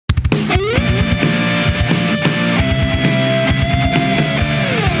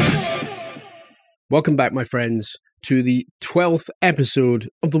Welcome back, my friends, to the 12th episode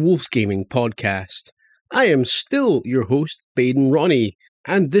of the Wolves Gaming Podcast. I am still your host, Baden Ronnie,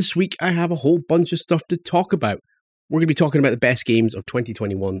 and this week I have a whole bunch of stuff to talk about. We're going to be talking about the best games of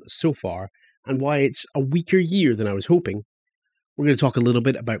 2021 so far, and why it's a weaker year than I was hoping. We're going to talk a little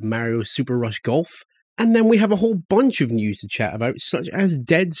bit about Mario Super Rush Golf, and then we have a whole bunch of news to chat about, such as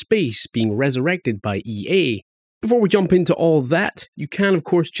Dead Space being resurrected by EA. Before we jump into all that, you can of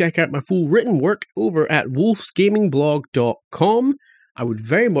course check out my full written work over at wolfsgamingblog.com. I would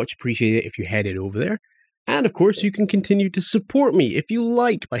very much appreciate it if you headed over there. And of course you can continue to support me if you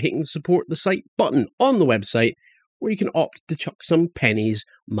like by hitting the support the site button on the website, where you can opt to chuck some pennies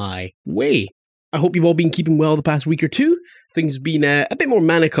my way. I hope you've all been keeping well the past week or two. Things have been a bit more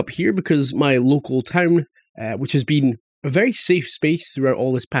manic up here because my local town, which has been a very safe space throughout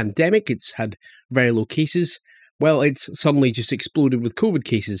all this pandemic, it's had very low cases. Well, it's suddenly just exploded with COVID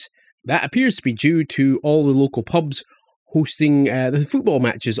cases. That appears to be due to all the local pubs hosting the football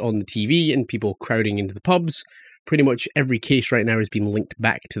matches on the TV and people crowding into the pubs. Pretty much every case right now has been linked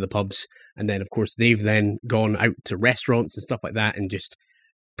back to the pubs. And then, of course, they've then gone out to restaurants and stuff like that and just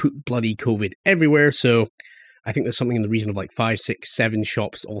put bloody COVID everywhere. So I think there's something in the region of like 5, 6, 7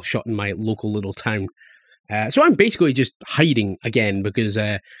 shops all shut in my local little town. So I'm basically just hiding again because,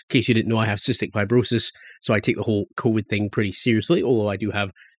 in case you didn't know, I have cystic fibrosis, so I take the whole COVID thing pretty seriously, although I do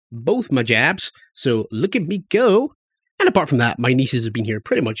have both my jabs, so look at me go. And apart from that, my nieces have been here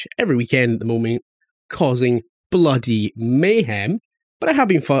pretty much every weekend at the moment, causing bloody mayhem, but I have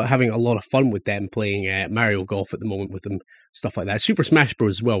been having a lot of fun with them, playing Mario Golf at the moment with them, stuff like that. Super Smash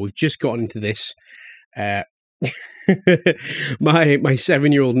Bros. As well, we've just gotten into this. My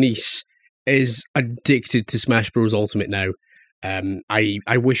 7-year-old niece is addicted to Smash Bros. Ultimate now.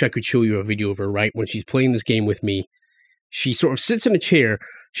 I wish I could show you a video of her, right? When she's playing this game with me, she sort of sits in a chair,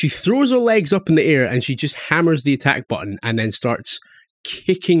 she throws her legs up in the air, and she just hammers the attack button and then starts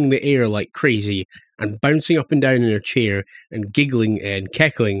kicking the air like crazy and bouncing up and down in her chair and giggling and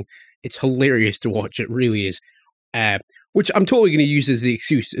cackling. It's hilarious to watch, it really is. Which I'm totally going to use as the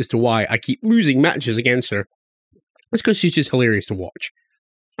excuse as to why I keep losing matches against her. It's because she's just hilarious to watch.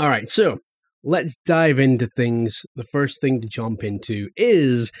 Alright, so let's dive into things. The first thing to jump into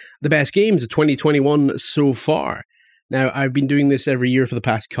is the best games of 2021 so far. Now, I've been doing this every year for the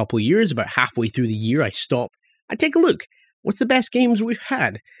past couple of years. About halfway through the year, I stop. I take a look. What's the best games we've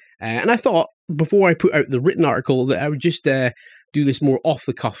had? And I thought, before I put out the written article, that I would just do this more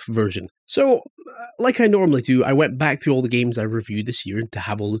off-the-cuff version. So, like I normally do, I went back through all the games I've reviewed this year to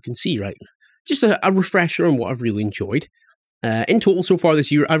have a look and see, right? Just a refresher on what I've really enjoyed. In total, so far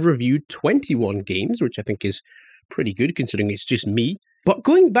this year, I've reviewed 21 games, which I think is pretty good, considering it's just me. But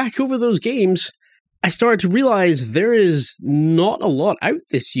going back over those games, I started to realize there is not a lot out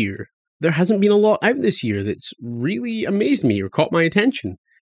this year. There hasn't been a lot out this year that's really amazed me or caught my attention.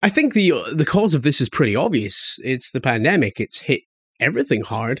 I think the cause of this is pretty obvious. It's the pandemic. It's hit everything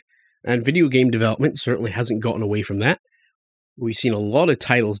hard, and video game development certainly hasn't gotten away from that. We've seen a lot of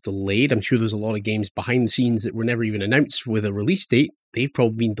titles delayed. I'm sure there's a lot of games behind the scenes that were never even announced with a release date. They've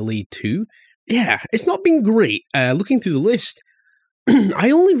probably been delayed too. Yeah, it's not been great. Looking through the list, I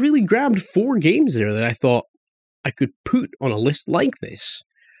only really grabbed 4 games there that I thought I could put on a list like this.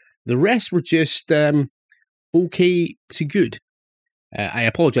 The rest were just okay to good. I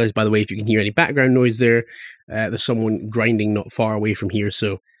apologize, by the way, if you can hear any background noise there. There's someone grinding not far away from here,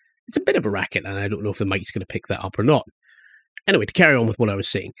 so it's a bit of a racket, and I don't know if the mic's going to pick that up or not. Anyway, to carry on with what I was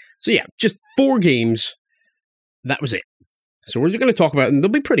saying. So yeah, just 4 games. That was it. So we're going to talk about them. They'll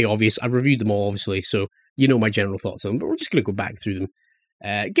be pretty obvious. I've reviewed them all, obviously, so you know my general thoughts on them, but we're just going to go back through them.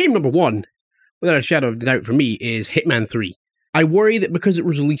 Game number 1, without a shadow of a doubt for me, is Hitman 3. I worry that because it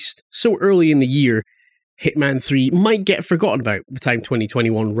was released so early in the year, Hitman 3 might get forgotten about by the time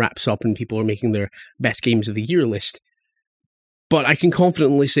 2021 wraps up and people are making their best games of the year list. But I can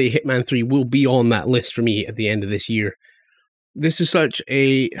confidently say Hitman 3 will be on that list for me at the end of this year. This is such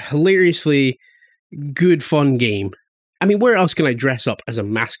a hilariously good, fun game. I mean, where else can I dress up as a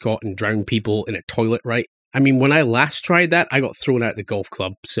mascot and drown people in a toilet, right? I mean, when I last tried that, I got thrown out of the golf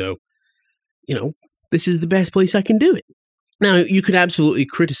club, so, you know, this is the best place I can do it. Now, you could absolutely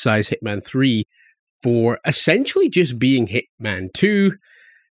criticize Hitman 3 for essentially just being Hitman 2.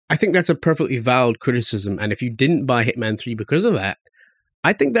 I think that's a perfectly valid criticism, and if you didn't buy Hitman 3 because of that,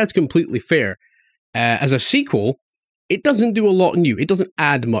 I think that's completely fair. As a sequel, it doesn't do a lot new. It doesn't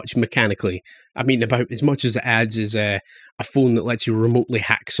add much mechanically. I mean, about as much as it adds is a phone that lets you remotely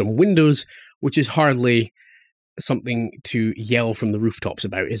hack some windows, which is hardly something to yell from the rooftops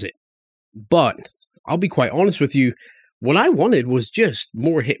about, is it? But I'll be quite honest with you, what I wanted was just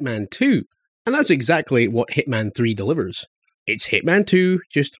more Hitman 2. And that's exactly what Hitman 3 delivers. It's Hitman 2,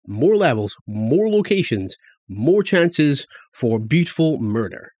 just more levels, more locations, more chances for beautiful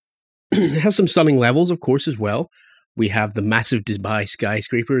murder. It has some stunning levels, of course, as well. We have the massive Dubai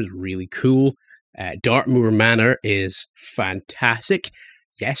skyscraper, is really cool. Dartmoor Manor is fantastic.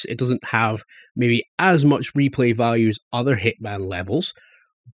 Yes, it doesn't have maybe as much replay value as other Hitman levels,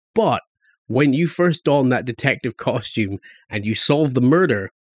 but when you first don that detective costume and you solve the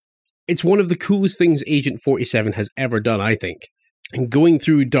murder, it's one of the coolest things Agent 47 has ever done, I think. And going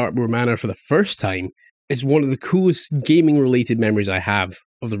through Dartmoor Manor for the first time is one of the coolest gaming-related memories I have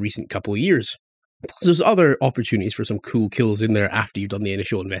of the recent couple of years. Plus, there's other opportunities for some cool kills in there after you've done the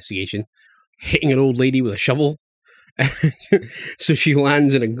initial investigation. Hitting an old lady with a shovel, so she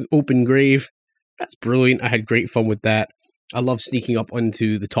lands in an open grave. That's brilliant. I had great fun with that. I love sneaking up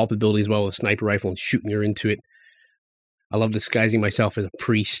onto the top of the building as well with a sniper rifle and shooting her into it. I love disguising myself as a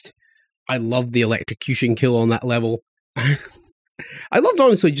priest. I loved the electrocution kill on that level. I loved,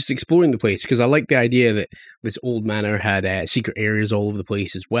 honestly, just exploring the place, because I like the idea that this old manor had secret areas all over the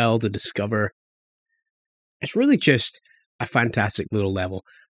place as well to discover. It's really just a fantastic little level.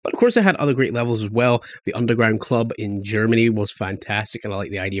 But of course, I had other great levels as well. The Underground Club in Germany was fantastic, and I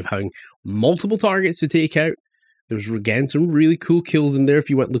like the idea of having multiple targets to take out. There's, again, some really cool kills in there if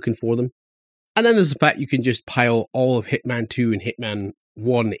you went looking for them. And then there's the fact you can just pile all of Hitman 2 and Hitman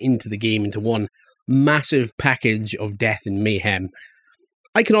 1 into the game, into one massive package of death and mayhem.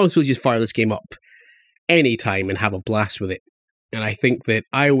 I can honestly just fire this game up anytime and have a blast with it. And I think that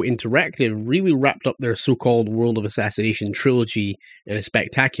IO Interactive really wrapped up their so-called World of Assassination trilogy in a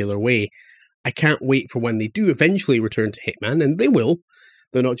spectacular way. I can't wait for when they do eventually return to Hitman, and they will.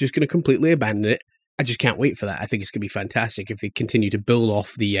 They're not just going to completely abandon it. I just can't wait for that. I think it's going to be fantastic if they continue to build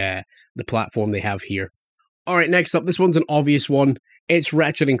off the platform they have here. All right, next up, this one's an obvious one. It's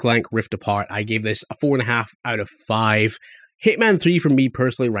Ratchet & Clank Rift Apart. I gave this a 4.5 out of 5. Hitman 3, for me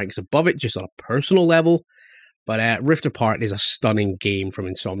personally, ranks above it, just on a personal level. But Rift Apart is a stunning game from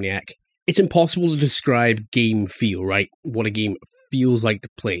Insomniac. It's impossible to describe game feel, right? What a game feels like to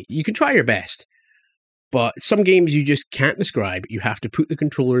play. You can try your best, but some games you just can't describe. You have to put the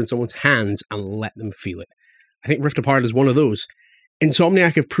controller in someone's hands and let them feel it. I think Rift Apart is one of those.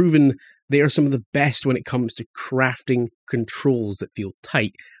 Insomniac have proven they are some of the best when it comes to crafting controls that feel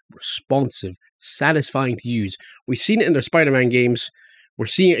tight, responsive, satisfying to use. We've seen it in their Spider-Man games. We're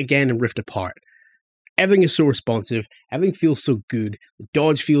seeing it again in Rift Apart. Everything is so responsive. Everything feels so good. The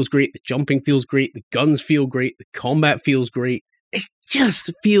dodge feels great. The jumping feels great. The guns feel great. The combat feels great. It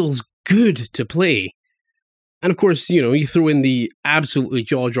just feels good to play. And of course, you throw in the absolutely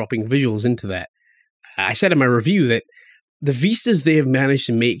jaw-dropping visuals into that. I said in my review that the vistas they have managed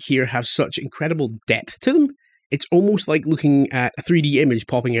to make here have such incredible depth to them. It's almost like looking at a 3D image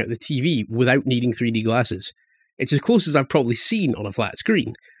popping out of the TV without needing 3D glasses. It's as close as I've probably seen on a flat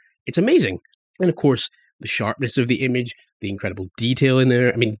screen. It's amazing. And of course, the sharpness of the image, the incredible detail in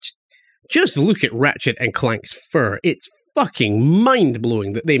there. I mean, just look at Ratchet and Clank's fur. It's fucking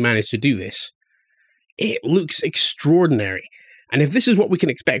mind-blowing that they managed to do this. It looks extraordinary. And if this is what we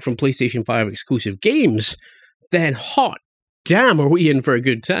can expect from PlayStation 5 exclusive games, then hot damn are we in for a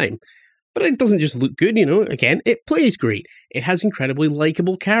good time. But it doesn't just look good, Again, it plays great. It has incredibly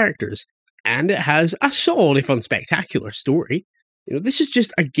likable characters. And it has a solid, if unspectacular, story. This is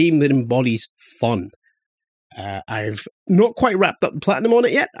just a game that embodies fun. I've not quite wrapped up the platinum on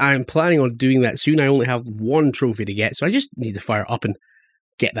it yet. I'm planning on doing that soon. I only have one trophy to get, so I just need to fire up and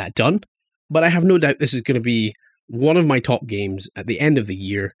get that done. But I have no doubt this is going to be one of my top games at the end of the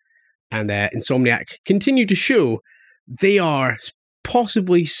year. And Insomniac continue to show they are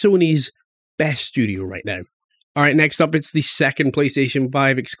possibly Sony's best studio right now. All right, next up, it's the second PlayStation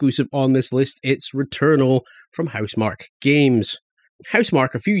 5 exclusive on this list. It's Returnal from Housemarque Games.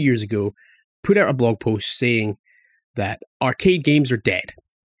 Housemarque, a few years ago, put out a blog post saying that arcade games are dead.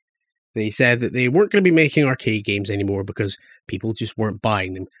 They said that they weren't going to be making arcade games anymore because people just weren't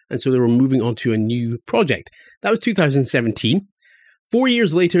buying them, and so they were moving on to a new project. That was 2017. 4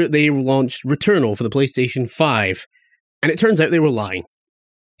 years later, they launched Returnal for the PlayStation 5, and it turns out they were lying.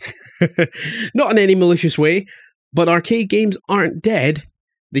 Not in any malicious way, but arcade games aren't dead,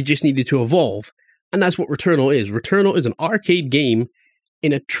 they just needed to evolve. And that's what Returnal is. Returnal is an arcade game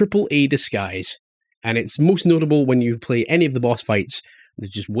in a AAA disguise. And it's most notable when you play any of the boss fights.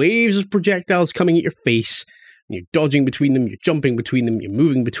 There's just waves of projectiles coming at your face. And you're dodging between them, you're jumping between them, you're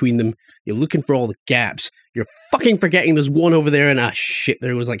moving between them. You're looking for all the gaps. You're fucking forgetting there's one over there and shit,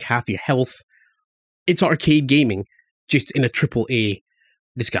 there was like half your health. It's arcade gaming, just in a AAA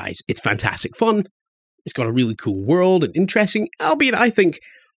disguise. It's fantastic fun. It's got a really cool world and interesting, albeit I think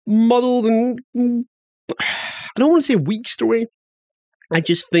muddled and I don't want to say weak story. I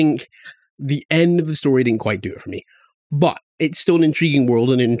just think the end of the story didn't quite do it for me. But it's still an intriguing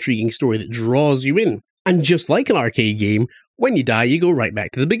world and an intriguing story that draws you in. And just like an arcade game, when you die, you go right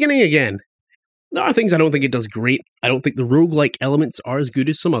back to the beginning again. There are things I don't think it does great. I don't think the roguelike elements are as good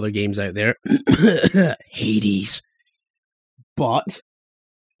as some other games out there. Hades. But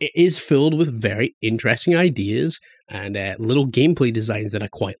it is filled with very interesting ideas and little gameplay designs that I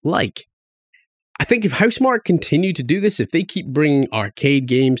quite like. I think if Housemarque continue to do this, if they keep bringing arcade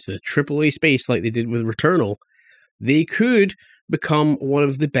games to the AAA space like they did with Returnal, they could become one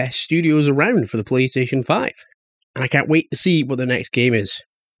of the best studios around for the PlayStation 5. And I can't wait to see what the next game is.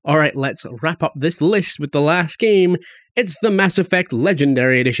 Alright, let's wrap up this list with the last game. It's the Mass Effect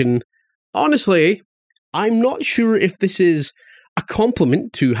Legendary Edition. Honestly, I'm not sure if this is a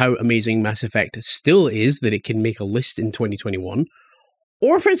compliment to how amazing Mass Effect still is that it can make a list in 2021,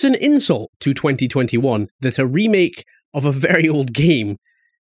 or if it's an insult to 2021 that a remake of a very old game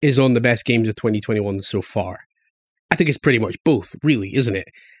is on the best games of 2021 so far. I think it's pretty much both, really, isn't it?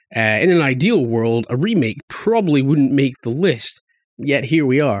 In an ideal world, a remake probably wouldn't make the list, yet here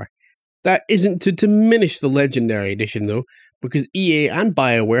we are. That isn't to diminish the Legendary Edition, though, because EA and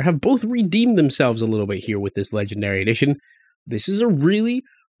BioWare have both redeemed themselves a little bit here with this Legendary Edition. This is a really,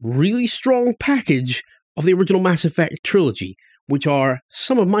 really strong package of the original Mass Effect trilogy, which are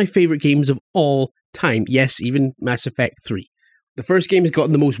some of my favourite games of all time. Yes, even Mass Effect 3. The first game has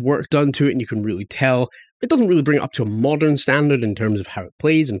gotten the most work done to it, and you can really tell. It doesn't really bring it up to a modern standard in terms of how it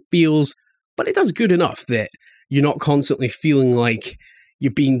plays and feels, but it does good enough that you're not constantly feeling like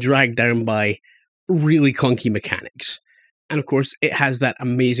you're being dragged down by really clunky mechanics. And of course, it has that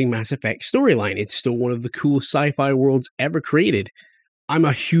amazing Mass Effect storyline. It's still one of the coolest sci-fi worlds ever created. I'm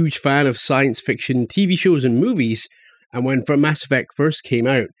a huge fan of science fiction TV shows and movies, and when Mass Effect first came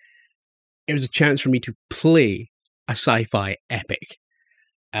out, it was a chance for me to play a sci-fi epic.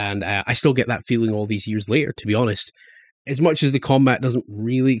 And I still get that feeling all these years later, to be honest. As much as the combat doesn't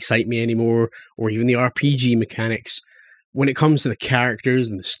really excite me anymore, or even the RPG mechanics, when it comes to the characters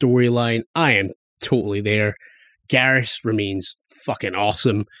and the storyline, I am totally there. Garrus remains fucking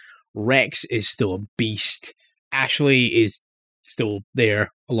awesome. Rex is still a beast. Ashley is still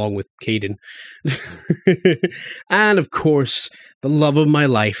there, along with Kaidan. And of course, the love of my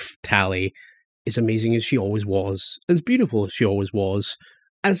life, Tali, as amazing as she always was, as beautiful as she always was,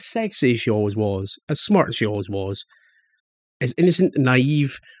 as sexy as she always was, as smart as she always was, as innocent,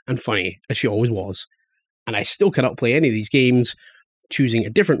 naive, and funny as she always was. And I still cannot play any of these games choosing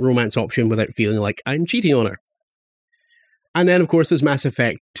a different romance option without feeling like I'm cheating on her. And then, of course, there's Mass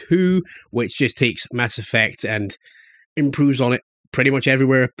Effect 2, which just takes Mass Effect and improves on it pretty much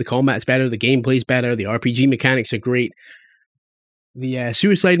everywhere. The combat's better, the gameplay's better, the RPG mechanics are great. The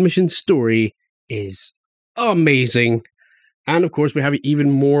suicide mission story is amazing. And, of course, we have even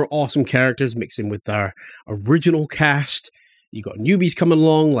more awesome characters mixed in with our original cast. You've got newbies coming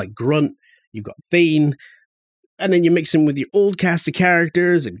along, like Grunt. You've got Thane. And then you mix in with your old cast of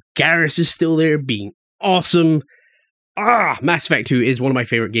characters, and Garrus is still there being awesome. Mass Effect 2 is one of my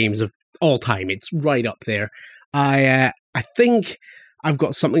favorite games of all time. It's right up there. I think I've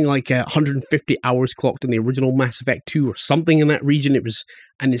got something like 150 hours clocked in the original Mass Effect 2 or something in that region. It was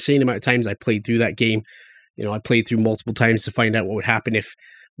an insane amount of times I played through that game. You know, I played through multiple times to find out what would happen if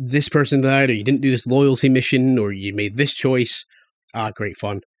this person died, or you didn't do this loyalty mission, or you made this choice. Great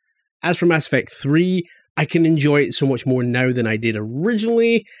fun. As for Mass Effect 3, I can enjoy it so much more now than I did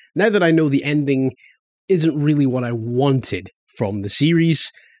originally. Now that I know the ending isn't really what I wanted from the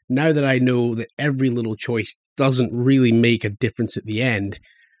series, now that I know that every little choice doesn't really make a difference at the end,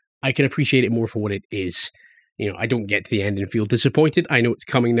 I can appreciate it more for what it is. You know, I don't get to the end and feel disappointed. I know it's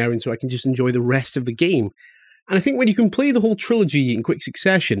coming now, and so I can just enjoy the rest of the game. And I think when you can play the whole trilogy in quick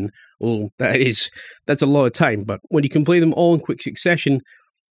succession, well, that's a lot of time, but when you can play them all in quick succession,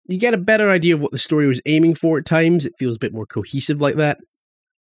 you get a better idea of what the story was aiming for at times. It feels a bit more cohesive like that.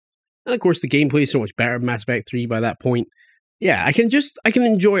 And of course, the gameplay is so much better in Mass Effect 3 by that point. Yeah, I can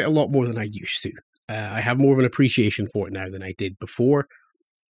enjoy it a lot more than I used to. I have more of an appreciation for it now than I did before.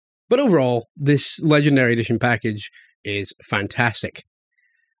 But overall, this Legendary Edition package is fantastic.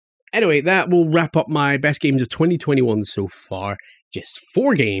 Anyway, that will wrap up my best games of 2021 so far. Just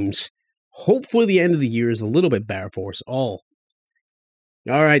 4 games. Hopefully the end of the year is a little bit better for us all.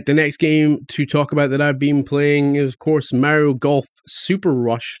 Alright, the next game to talk about that I've been playing is, of course, Mario Golf Super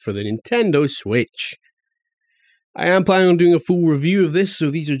Rush for the Nintendo Switch. I am planning on doing a full review of this, so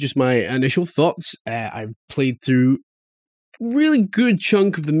these are just my initial thoughts. I've played through a really good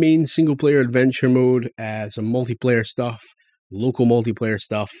chunk of the main single-player adventure mode, some multiplayer stuff, local multiplayer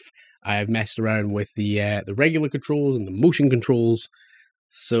stuff. I've messed around with the regular controls and the motion controls.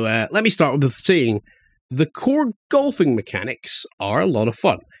 So let me start with saying the core golfing mechanics are a lot of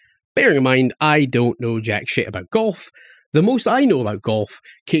fun. Bearing in mind, I don't know jack shit about golf. The most I know about golf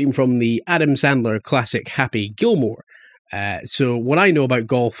came from the Adam Sandler classic Happy Gilmore. So what I know about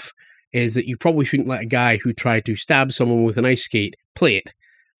golf is that you probably shouldn't let a guy who tried to stab someone with an ice skate play it.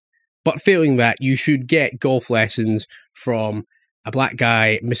 But failing that, you should get golf lessons from a black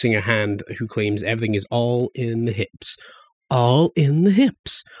guy missing a hand who claims everything is all in the hips. All in the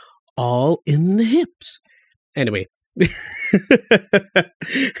hips. All in the hips. Anyway.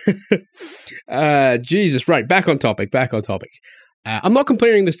 Jesus, right, back on topic. I'm not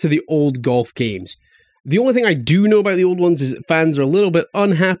comparing this to the old golf games. The only thing I do know about the old ones is that fans are a little bit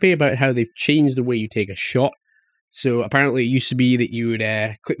unhappy about how they've changed the way you take a shot. So apparently it used to be that you would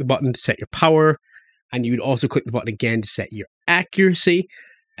click the button to set your power, and you would also click the button again to set your accuracy.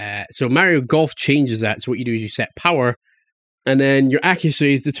 So Mario Golf changes that. So what you do is you set power, and then your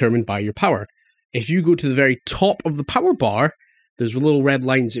accuracy is determined by your power. If you go to the very top of the power bar, there's little red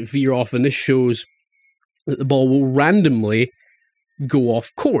lines that veer off, and this shows that the ball will randomly go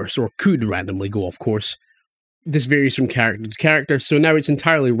off course, or could randomly go off course. This varies from character to character, so now it's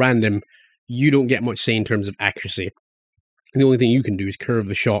entirely random. You don't get much say in terms of accuracy. The only thing you can do is curve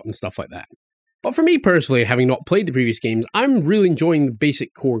the shot and stuff like that. But for me personally, having not played the previous games, I'm really enjoying the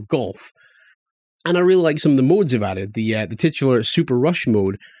basic core golf. And I really like some of the modes they've added. The titular Super Rush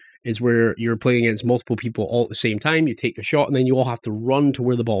mode is where you're playing against multiple people all at the same time. You take a shot, and then you all have to run to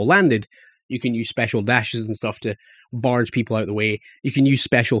where the ball landed. You can use special dashes and stuff to barge people out of the way. You can use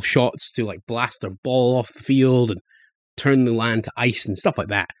special shots to like blast their ball off the field and turn the land to ice and stuff like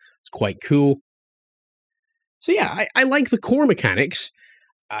that. It's quite cool. So yeah, I like the core mechanics.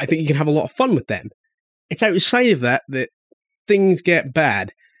 I think you can have a lot of fun with them. It's outside of that things get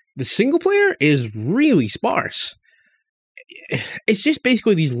bad. The single player is really sparse. It's just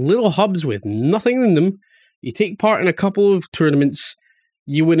basically these little hubs with nothing in them. You take part in a couple of tournaments,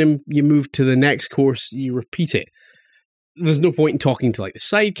 you win them, you move to the next course, you repeat it. There's no point in talking to like the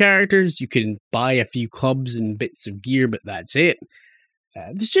side characters. You can buy a few clubs and bits of gear, but that's it.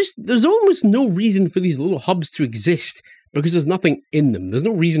 There's almost no reason for these little hubs to exist because there's nothing in them. There's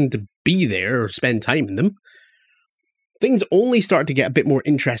no reason to be there or spend time in them. Things only start to get a bit more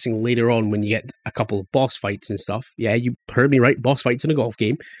interesting later on when you get a couple of boss fights and stuff. Yeah, you heard me right, boss fights in a golf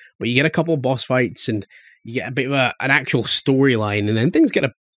game. But you get a couple of boss fights and you get a bit of an actual storyline, and then things get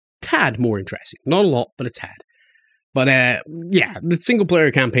a tad more interesting. Not a lot, but a tad. But yeah, the single-player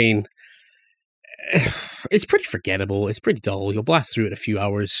campaign, it's pretty forgettable. It's pretty dull. You'll blast through it in a few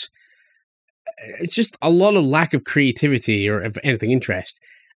hours. It's just a lot of lack of creativity or anything interest.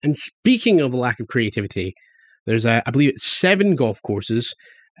 And speaking of lack of creativity, there's, I believe it's 7 golf courses.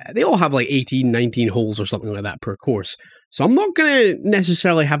 They all have like 18, 19 holes or something like that per course. So I'm not going to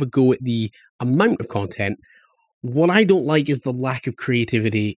necessarily have a go at the amount of content. What I don't like is the lack of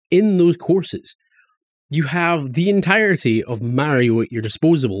creativity in those courses. You have the entirety of Mario at your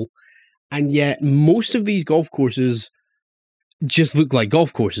disposal, and yet most of these golf courses just look like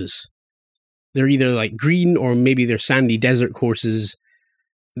golf courses. They're either like green or maybe they're sandy desert courses,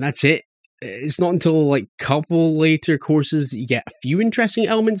 and that's it. It's not until like couple later courses that you get a few interesting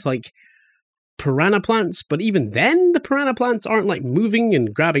elements like piranha plants, but even then the piranha plants aren't like moving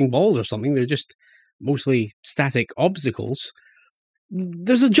and grabbing balls or something. They're just mostly static obstacles.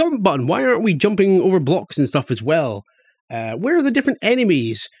 There's a jump button. Why aren't we jumping over blocks and stuff as well? Where are the different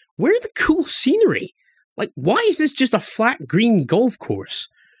enemies? Where are the cool scenery? Like, why is this just a flat green golf course?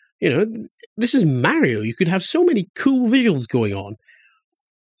 You know, this is Mario. You could have so many cool visuals going on.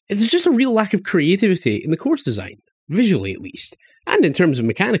 There's just a real lack of creativity in the course design, visually at least. And in terms of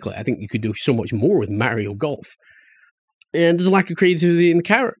mechanically, I think you could do so much more with Mario Golf. And there's a lack of creativity in the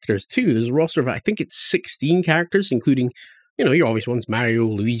characters, too. There's a roster of, I think it's 16 characters, including, you know, your obvious ones, Mario,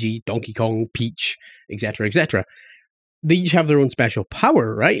 Luigi, Donkey Kong, Peach, etc., etc. They each have their own special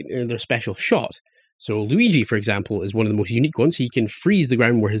power, right? And their special shot. So Luigi, for example, is one of the most unique ones. He can freeze the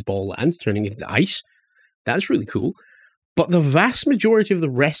ground where his ball lands, turning it into ice. That's really cool. But the vast majority of the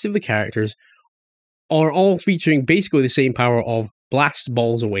rest of the characters are all featuring basically the same power of blast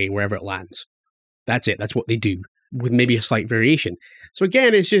balls away wherever it lands. That's it. That's what they do, with maybe a slight variation. So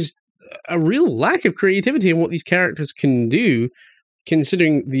again, it's just a real lack of creativity in what these characters can do,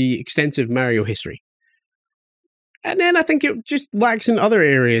 considering the extensive Mario history. And then I think it just lacks in other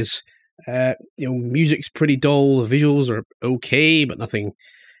areas. Music's pretty dull, the visuals are okay, but nothing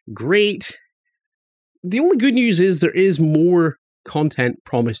great. The only good news is there is more content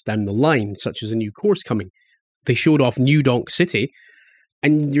promised down the line, such as a new course coming. they showed off New Donk City,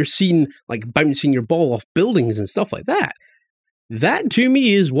 and you're seen like bouncing your ball off buildings and stuff like that. That, to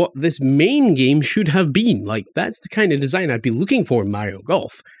me, is what this main game should have been. Like, that's the kind of design I'd be looking for in Mario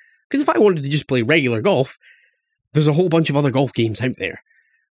Golf. Because if I wanted to just play regular golf, there's a whole bunch of other golf games out there.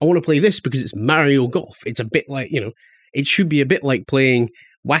 I want to play this because it's Mario Golf. It's a bit like, it should be a bit like playing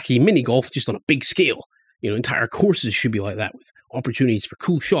wacky mini golf just on a big scale. Entire courses should be like that, with opportunities for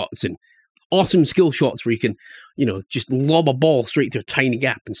cool shots and awesome skill shots where you can, just lob a ball straight through a tiny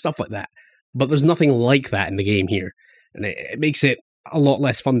gap and stuff like that. But there's nothing like that in the game here. And it makes it a lot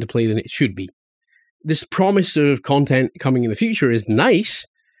less fun to play than it should be. This promise of content coming in the future is nice,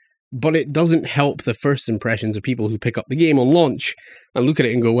 but it doesn't help the first impressions of people who pick up the game on launch and look at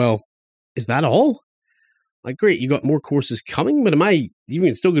it and go, well, is that all? Like, great, you got more courses coming, but am I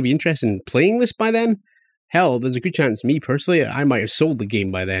even still going to be interested in playing this by then? Hell, there's a good chance, me personally, I might have sold the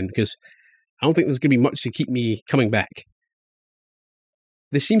game by then, because I don't think there's going to be much to keep me coming back.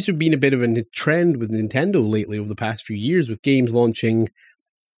 This seems to have been a bit of a trend with Nintendo lately over the past few years, with games launching,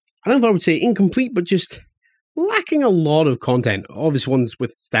 I don't know if I would say incomplete, but just lacking a lot of content. Obvious ones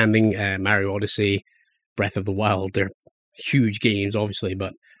withstanding Mario Odyssey, Breath of the Wild. They're huge games, obviously,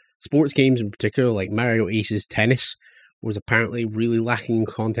 but sports games in particular, like Mario Aces Tennis, was apparently really lacking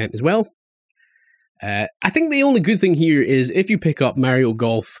content as well. I think the only good thing here is if you pick up Mario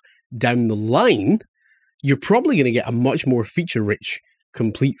Golf down the line, you're probably going to get a much more feature-rich,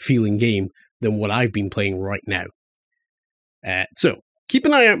 complete feeling game than what I've been playing right now. So keep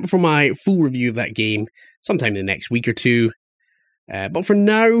an eye out for my full review of that game sometime in the next week or two. But for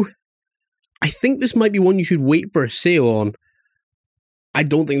now, I think this might be one you should wait for a sale on. I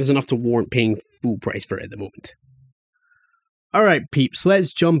don't think there's enough to warrant paying full price for it at the moment. Alright peeps,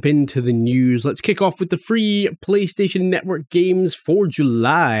 let's jump into the news. Let's kick off with the free PlayStation Network games for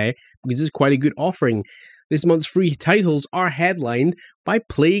July, because this is quite a good offering. This month's free titles are headlined by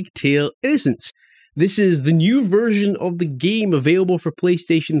Plague Tale Innocence. This is the new version of the game available for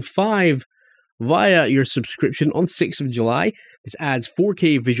PlayStation 5 via your subscription on 6th of July. This adds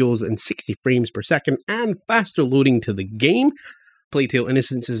 4K visuals and 60 frames per second and faster loading to the game. Plague Tale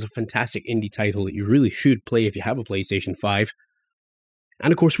Innocence is a fantastic indie title that you really should play if you have a PlayStation 5.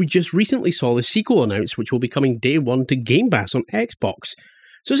 And of course, we just recently saw the sequel announced, which will be coming day one to Game Pass on Xbox.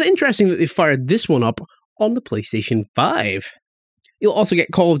 So it's interesting that they fired this one up on the PlayStation 5. You'll also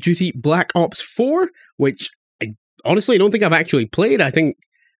get Call of Duty Black Ops 4, which I honestly don't think I've actually played. I think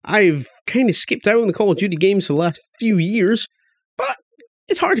I've kind of skipped out on the Call of Duty games for the last few years, but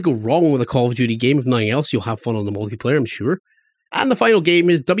it's hard to go wrong with a Call of Duty game. If nothing else, you'll have fun on the multiplayer, I'm sure. And the final game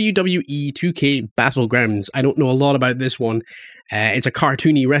is WWE 2K Battlegrounds. I don't know a lot about this one. It's a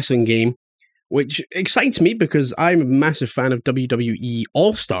cartoony wrestling game, which excites me because I'm a massive fan of WWE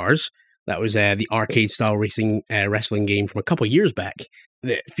All-Stars. That was the arcade-style wrestling game from a couple of years back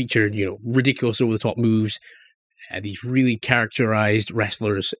that featured, ridiculous over-the-top moves, these really characterized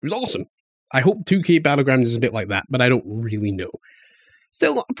wrestlers. It was awesome. I hope 2K Battlegrounds is a bit like that, but I don't really know.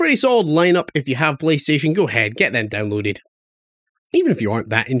 Still, a pretty solid lineup. If you have PlayStation, go ahead, get them downloaded. Even if you aren't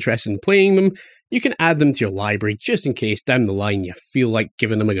that interested in playing them, you can add them to your library just in case down the line you feel like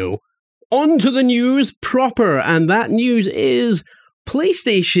giving them a go. On to the news proper, and that news is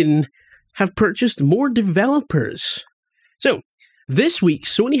PlayStation have purchased more developers. So, this week,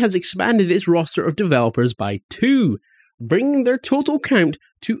 Sony has expanded its roster of developers by 2, bringing their total count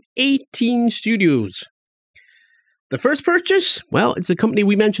to 18 studios. The first purchase? Well, it's a company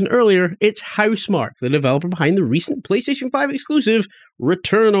we mentioned earlier. It's Housemarque, the developer behind the recent PlayStation 5 exclusive,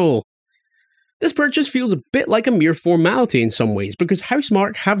 Returnal. This purchase feels a bit like a mere formality in some ways, because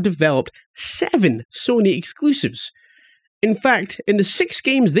Housemarque have developed 7 Sony exclusives. In fact, in the 6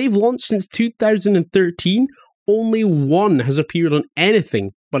 games they've launched since 2013, only 1 has appeared on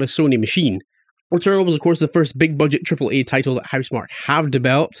anything but a Sony machine. Returnal was, of course, the first big-budget AAA title that Housemarque have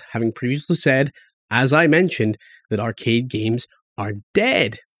developed, having previously said, as I mentioned, that arcade games are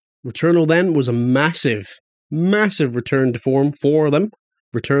dead. Returnal then was a massive return to form for them.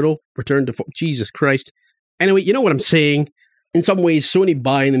 Returnal, return to form, Jesus Christ. Anyway, you know what I'm saying. In some ways, Sony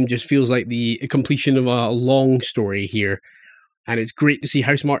buying them just feels like the completion of a long story here. And it's great to see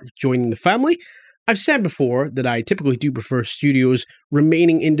Housemarque joining the family. I've said before that I typically do prefer studios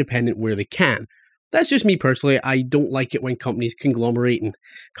remaining independent where they can. That's just me personally. I don't like it when companies conglomerate and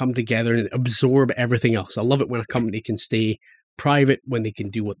come together and absorb everything else. I love it when a company can stay private, when they can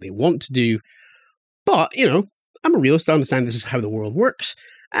do what they want to do. But, I'm a realist. I understand this is how the world works.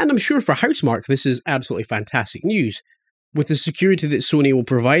 And I'm sure for Housemarque, this is absolutely fantastic news. With the security that Sony will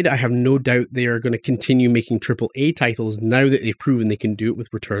provide, I have no doubt they are going to continue making AAA titles now that they've proven they can do it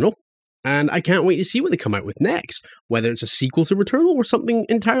with Returnal. and I can't wait to see what they come out with next, whether it's a sequel to Returnal or something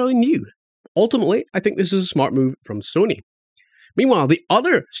entirely new. Ultimately, I think this is a smart move from Sony. Meanwhile, the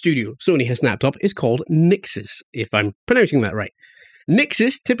other studio Sony has snapped up is called Nixxes, if I'm pronouncing that right.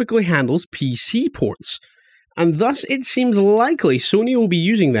 Nixxes typically handles PC ports, and thus it seems likely Sony will be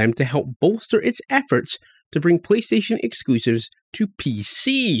using them to help bolster its efforts to bring PlayStation exclusives to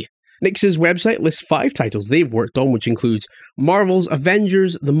PC. Nixxes' website lists 5 titles they've worked on, which includes Marvel's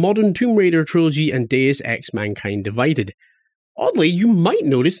Avengers, the modern Tomb Raider trilogy, and Deus Ex Mankind Divided. Oddly, you might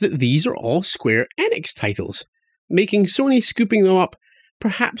notice that these are all Square Enix titles, making Sony scooping them up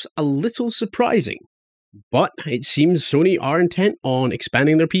perhaps a little surprising. But it seems Sony are intent on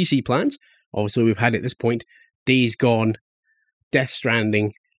expanding their PC plans. Obviously, we've had at this point Days Gone, Death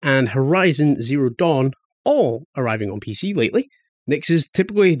Stranding, and Horizon Zero Dawn all arriving on PC lately. Nixxes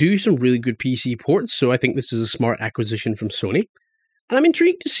typically do some really good PC ports, so I think this is a smart acquisition from Sony. And I'm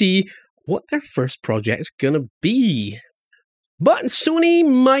intrigued to see what their first project's gonna be. But Sony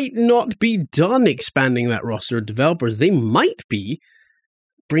might not be done expanding that roster of developers. They might be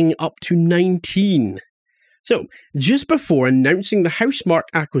bringing up to 19. So, just before announcing the Housemarque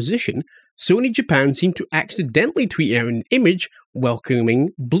acquisition, Sony Japan seemed to accidentally tweet out an image welcoming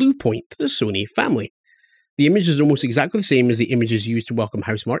Bluepoint to the Sony family. The image is almost exactly the same as the images used to welcome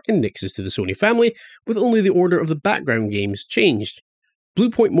Housemarque and Nixxes to the Sony family, with only the order of the background games changed.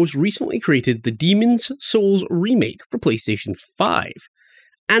 Bluepoint most recently created the Demon's Souls remake for PlayStation 5.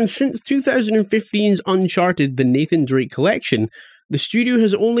 And since 2015's Uncharted The Nathan Drake Collection, the studio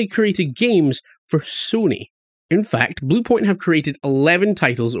has only created games for Sony. In fact, Bluepoint have created 11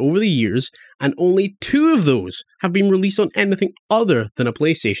 titles over the years, and only 2 of those have been released on anything other than a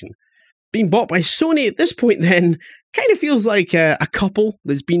PlayStation. Being bought by Sony at this point then kind of feels like a couple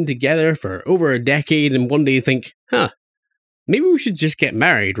that's been together for over a decade and one day think, maybe we should just get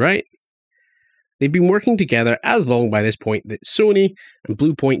married, right? They've been working together as long by this point that Sony and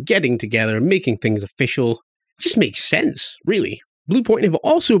Bluepoint getting together and making things official just makes sense, really. Bluepoint have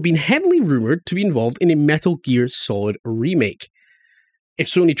also been heavily rumoured to be involved in a Metal Gear Solid remake. If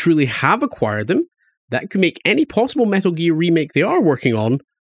Sony truly have acquired them, that could make any possible Metal Gear remake they are working on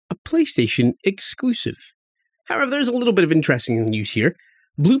a PlayStation exclusive. However, there's a little bit of interesting news here.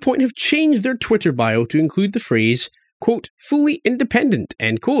 Bluepoint have changed their Twitter bio to include the phrase, quote, fully independent,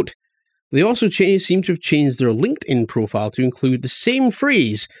 end quote. They also seem to have changed their LinkedIn profile to include the same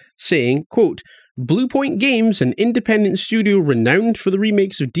phrase, saying, quote, Bluepoint Games, an independent studio renowned for the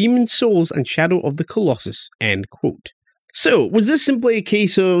remakes of Demon's Souls and Shadow of the Colossus, end quote. So, was this simply a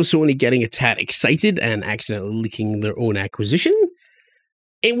case of Sony getting a tad excited and accidentally leaking their own acquisition?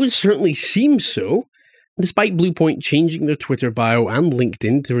 It would certainly seem so. Despite Bluepoint changing their Twitter bio and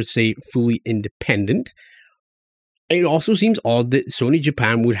LinkedIn to say fully independent, it also seems odd that Sony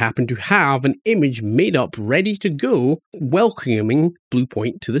Japan would happen to have an image made up ready to go welcoming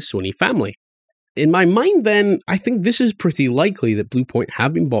Bluepoint to the Sony family. In my mind then, I think this is pretty likely that Bluepoint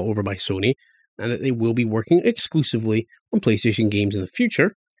have been bought over by Sony and that they will be working exclusively on PlayStation games in the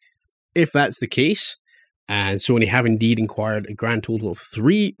future. If that's the case, and Sony have indeed acquired a grand total of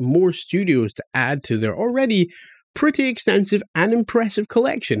 3 more studios to add to their already pretty extensive and impressive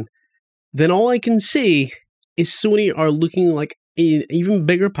collection, then all I can say is Sony are looking like an even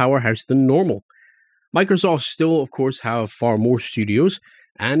bigger powerhouse than normal. Microsoft still, of course, have far more studios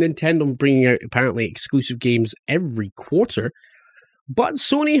and intend on bringing out apparently exclusive games every quarter, but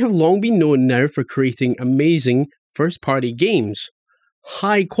Sony have long been known now for creating amazing first-party games,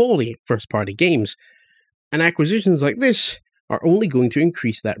 high-quality first-party games, and acquisitions like this are only going to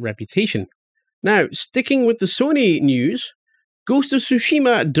increase that reputation. Now, sticking with the Sony news, Ghost of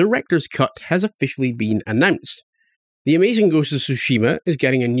Tsushima Director's Cut has officially been announced. The amazing Ghost of Tsushima is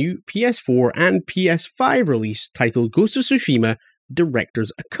getting a new PS4 and PS5 release titled Ghost of Tsushima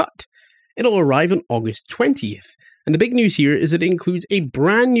Director's Cut. It'll arrive on August 20th, and the big news here is that it includes a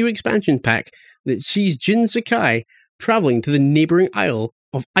brand new expansion pack that sees Jin Sakai traveling to the neighbouring isle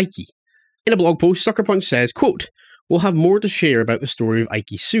of Aiki. In a blog post, Sucker Punch says, quote, we'll have more to share about the story of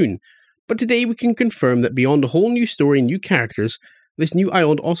Aiki soon, but today we can confirm that beyond a whole new story and new characters, this new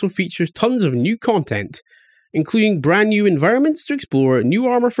island also features tons of new content, including brand new environments to explore, new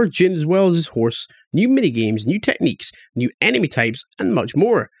armor for Jin as well as his horse, new minigames, new techniques, new enemy types, and much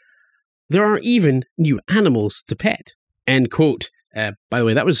more. There are even new animals to pet. End quote. By the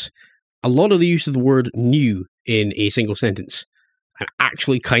way, that was a lot of the use of the word new in a single sentence. I'm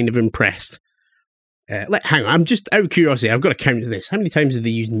actually kind of impressed. Hang on, I'm just out of curiosity. I've got to count this. How many times did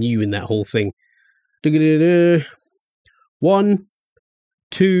they use new in that whole thing? 1,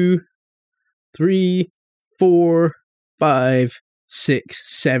 2, 3, 4, 5,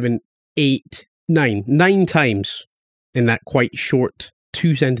 6, 7, nine times in that quite short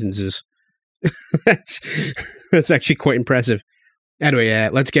 2 sentences. That's actually quite impressive. Anyway,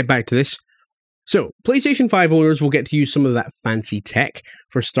 let's get back to this. So, PlayStation 5 owners will get to use some of that fancy tech.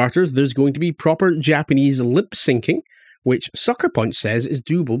 For starters, there's going to be proper Japanese lip syncing, which Sucker Punch says is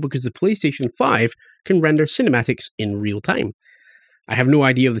doable because the PlayStation 5 can render cinematics in real time. I have no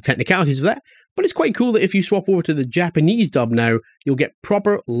idea of the technicalities of that, but it's quite cool that if you swap over to the Japanese dub now, you'll get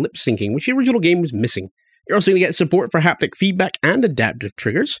proper lip syncing, which the original game was missing. You're also going to get support for haptic feedback and adaptive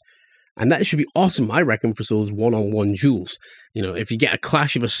triggers. And that should be awesome, I reckon, for those one-on-one duels. You know, if you get a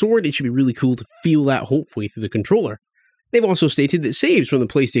clash of a sword, it should be really cool to feel that hopefully through the controller. They've also stated that saves from the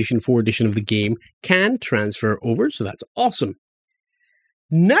PlayStation 4 edition of the game can transfer over, so that's awesome.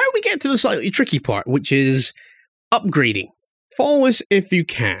 Now we get to the slightly tricky part, which is upgrading. Follow us if you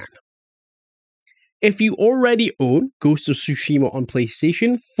can. If you already own Ghost of Tsushima on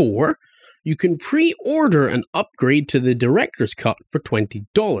PlayStation 4, you can pre-order an upgrade to the Director's Cut for $20.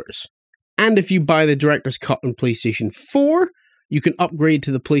 And if you buy the Director's Cut on PlayStation 4, you can upgrade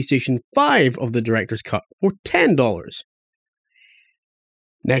to the PlayStation 5 of the Director's Cut for $10.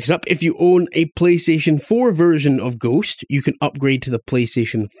 Next up, if you own a PlayStation 4 version of Ghost, you can upgrade to the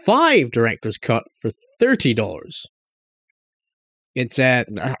PlayStation 5 Director's Cut for $30. It's a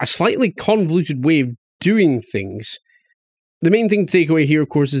slightly convoluted way of doing things. The main thing to take away here, of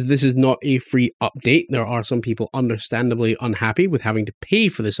course, is this is not a free update. There are some people understandably unhappy with having to pay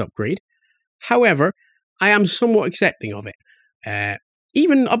for this upgrade. However, I am somewhat accepting of it.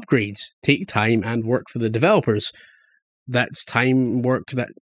 Even upgrades take time and work for the developers. That's time, work,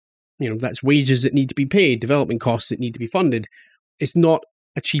 that's wages that need to be paid, development costs that need to be funded. It's not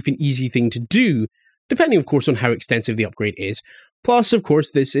a cheap and easy thing to do, depending, of course, on how extensive the upgrade is. Plus, of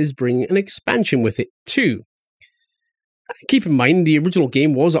course, this is bringing an expansion with it too. Keep in mind, the original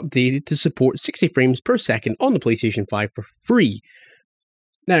game was updated to support 60 frames per second on the PlayStation 5 for free.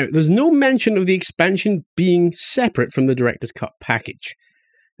 Now, there's no mention of the expansion being separate from the Director's Cut package.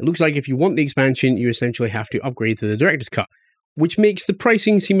 It looks like if you want the expansion, you essentially have to upgrade to the Director's Cut, which makes the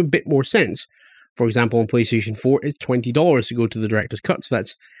pricing seem a bit more sense. For example, on PlayStation 4, it's $20 to go to the Director's Cut, so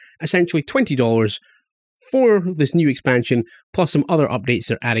that's essentially $20 for this new expansion, plus some other updates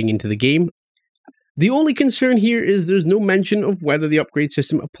they're adding into the game. The only concern here is there's no mention of whether the upgrade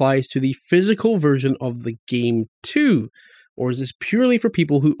system applies to the physical version of the game too, or is this purely for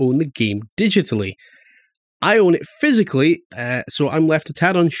people who own the game digitally? I own it physically, so I'm left a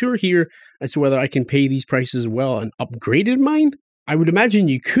tad unsure here as to whether I can pay these prices as well and upgraded mine. I would imagine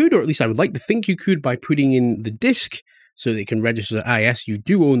you could, or at least I would like to think you could, by putting in the disc so that it can register that, yes, you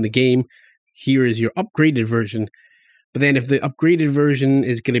do own the game. Here is your upgraded version. But then if the upgraded version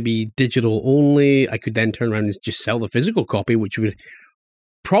is going to be digital only, I could then turn around and just sell the physical copy, which would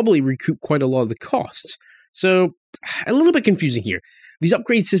probably recoup quite a lot of the costs. So, a little bit confusing here. These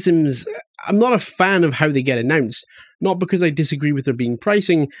upgrade systems, I'm not a fan of how they get announced, not because I disagree with their being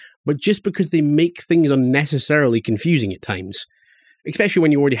pricing, but just because they make things unnecessarily confusing at times. Especially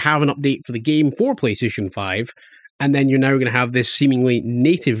when you already have an update for the game for PlayStation 5, and then you're now going to have this seemingly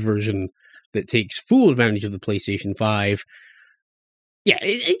native version that takes full advantage of the PlayStation 5. Yeah,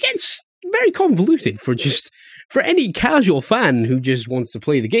 it gets very convoluted for any casual fan who just wants to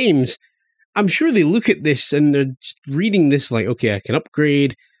play the games. I'm sure they look at this and they're just reading this like, okay, I can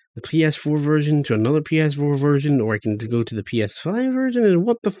upgrade the PS4 version to another PS4 version, or I can go to the PS5 version, and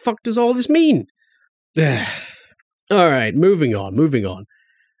what the fuck does all this mean? Alright, moving on.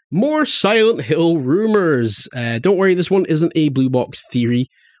 More Silent Hill rumors. Don't worry, this one isn't a Blue Box theory.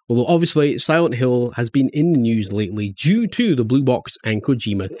 Although obviously Silent Hill has been in the news lately due to the Blue Box and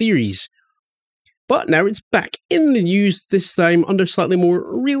Kojima theories. But now it's back in the news, this time under slightly more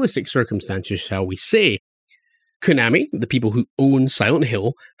realistic circumstances, shall we say. Konami, the people who own Silent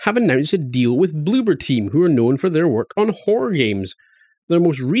Hill, have announced a deal with Bloober Team, who are known for their work on horror games. Their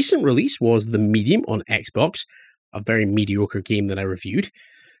most recent release was The Medium on Xbox, a very mediocre game that I reviewed.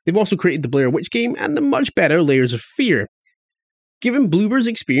 They've also created the Blair Witch game and the much better Layers of Fear. Given Bloober's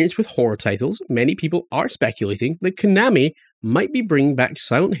experience with horror titles, many people are speculating that Konami might be bringing back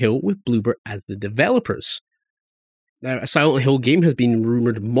Silent Hill with Bloober as the developers. Now, a Silent Hill game has been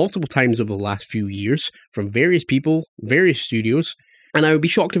rumoured multiple times over the last few years from various people, various studios, and I would be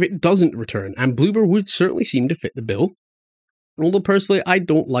shocked if it doesn't return, and Bloober would certainly seem to fit the bill. Although personally, I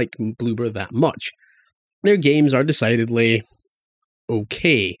don't like Bloober that much. Their games are decidedly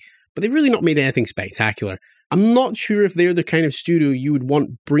okay, but they've really not made anything spectacular. I'm not sure if they're the kind of studio you would want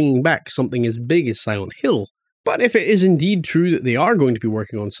bringing back something as big as Silent Hill. But if it is indeed true that they are going to be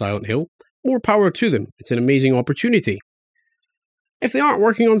working on Silent Hill, more power to them. It's an amazing opportunity. If they aren't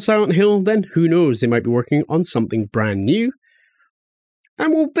working on Silent Hill, then who knows, they might be working on something brand new,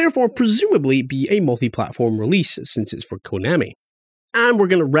 and will therefore presumably be a multi-platform release since it's for Konami. And we're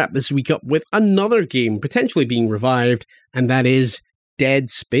going to wrap this week up with another game potentially being revived, and that is Dead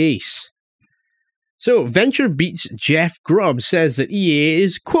Space. So, Venture Beats Jeff Grubb says that EA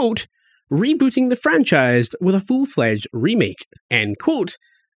is, quote, rebooting the franchise with a full-fledged remake, end quote,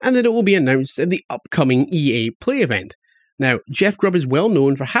 and that it will be announced at the upcoming EA Play event. Now, Jeff Grubb is well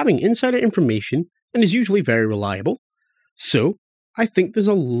known for having insider information and is usually very reliable, so I think there's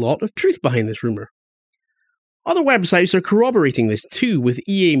a lot of truth behind this rumour. Other websites are corroborating this too, with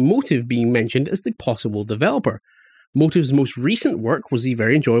EA Motive being mentioned as the possible developer. Motive's most recent work was the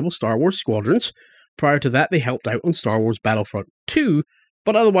very enjoyable Star Wars Squadrons. Prior to that, they helped out on Star Wars Battlefront 2,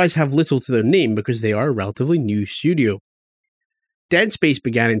 but otherwise have little to their name because they are a relatively new studio. Dead Space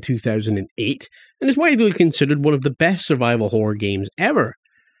began in 2008 and is widely considered one of the best survival horror games ever.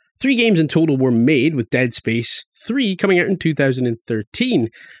 3 games in total were made, with Dead Space 3 coming out in 2013.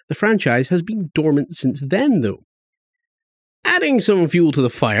 The franchise has been dormant since then, though. Adding some fuel to the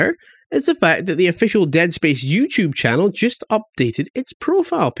fire is the fact that the official Dead Space YouTube channel just updated its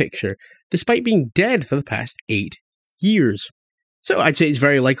profile picture, despite being dead for the past 8 years. So I'd say it's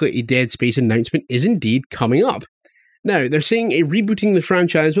very likely a Dead Space announcement is indeed coming up. Now, they're saying a rebooting the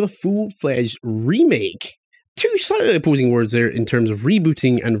franchise with a full-fledged remake. 2 slightly opposing words there in terms of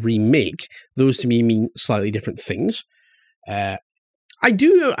rebooting and remake. Those to me mean slightly different things. I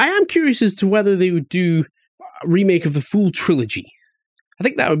am curious as to whether they would do a remake of the full trilogy. I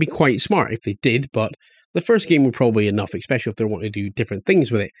think that would be quite smart if they did, but the first game would probably be enough, especially if they want to do different things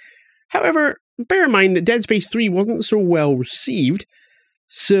with it. However, bear in mind that Dead Space 3 wasn't so well received,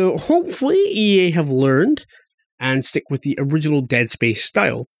 so hopefully EA have learned and stick with the original Dead Space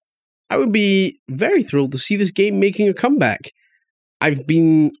style. I would be very thrilled to see this game making a comeback.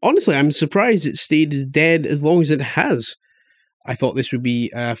 I'm surprised it stayed as dead as long as it has. I thought this would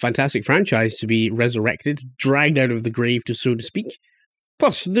be a fantastic franchise to be resurrected, dragged out of the grave, so to speak.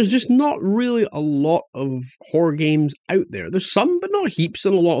 Plus, there's just not really a lot of horror games out there. There's some, but not heaps,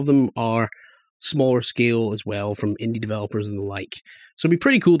 and a lot of them are smaller scale as well, from indie developers and the like. So it'd be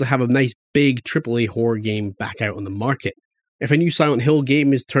pretty cool to have a nice big AAA horror game back out on the market. If a new Silent Hill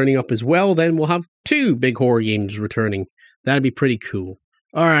game is turning up as well, then we'll have 2 big horror games returning. That'd be pretty cool.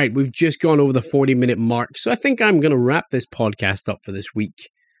 Alright, we've just gone over the 40-minute mark, so I think I'm going to wrap this podcast up for this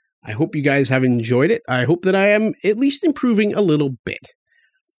week. I hope you guys have enjoyed it. I hope that I am at least improving a little bit.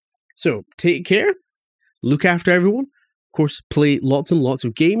 So, take care, look after everyone, of course, play lots and lots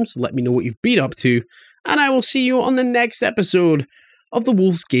of games, let me know what you've been up to, and I will see you on the next episode of the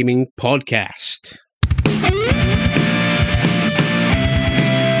Wolves Gaming Podcast.